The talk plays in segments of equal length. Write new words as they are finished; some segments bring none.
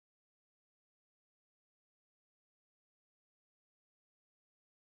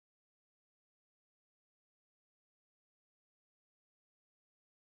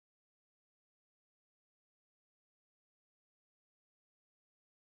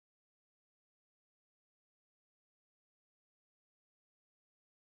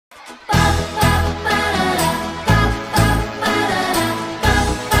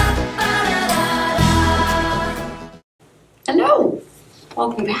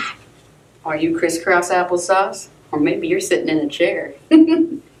Welcome back. Are you crisscross applesauce? Or maybe you're sitting in a chair.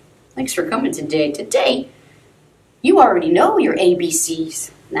 Thanks for coming today. Today, you already know your ABCs.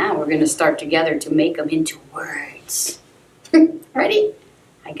 Now we're going to start together to make them into words. Ready?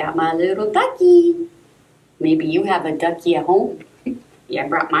 I got my little ducky. Maybe you have a ducky at home. Yeah, I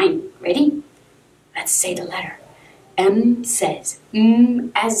brought mine. Ready? Let's say the letter. M says,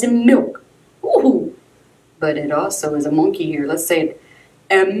 as in milk. Ooh. But it also is a monkey here. Let's say it.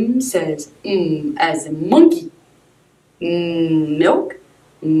 M says, as in monkey. Milk.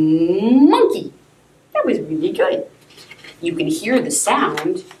 Monkey. That was really good. You can hear the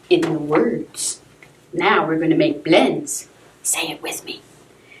sound in the words. Now we're going to make blends. Say it with me.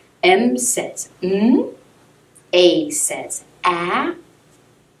 M says, A says, a,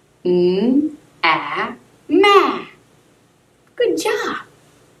 ma. Good job.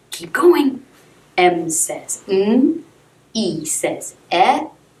 Keep going. M says, E says,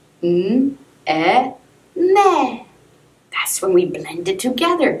 me. That's when we blend it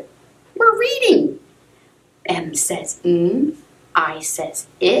together. We're reading. M says, I says,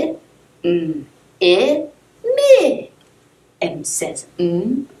 me. M says,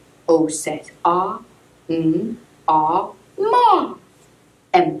 O says, ma.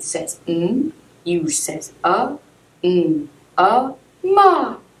 M says, U says, ma.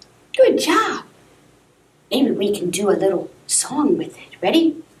 Good job. Maybe we can do a little song with it.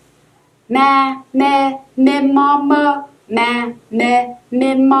 Ready? Ma, me, mama. Ma, me,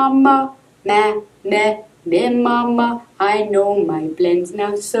 mama. Ma, me, mama. I know my blends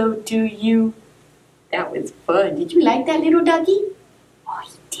now, so do you. That was fun. Did you like that, little ducky? Oh,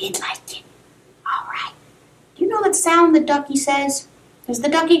 he did like it. All right. Do you know what sound the ducky says? Does the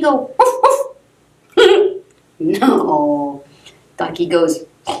ducky go, woof, woof? No. Ducky goes,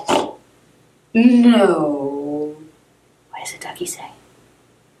 no. What does a ducky say?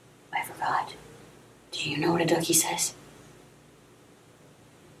 I forgot. Do you know what a ducky says?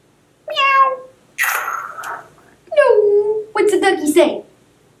 Meow. No. What's a ducky say?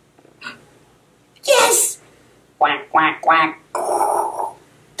 Yes. Quack, quack, quack.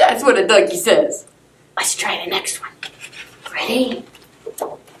 That's what a ducky says. Let's try the next one. Ready?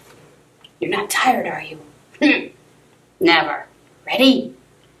 You're not tired, are you? Never. Ready?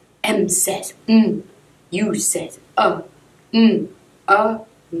 M says, U says, ma.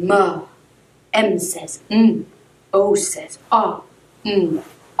 M says, O says, ma.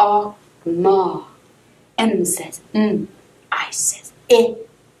 M says, I says,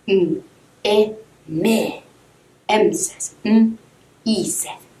 me. M says, E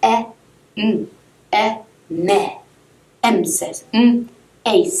says, me. M says,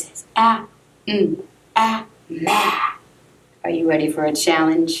 A says, ma. Are you ready for a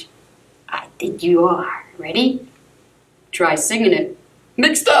challenge? I think you are. Ready? Try singing it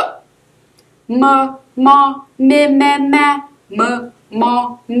mixed up. Ma, me, ma. Ma, me,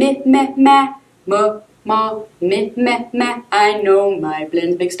 ma. Ma, me, ma. I know my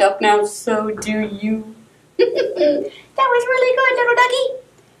blend's mixed up now, so do you. That was really good, little ducky.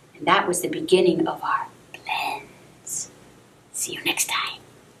 And that was the beginning of our blends. See you next time.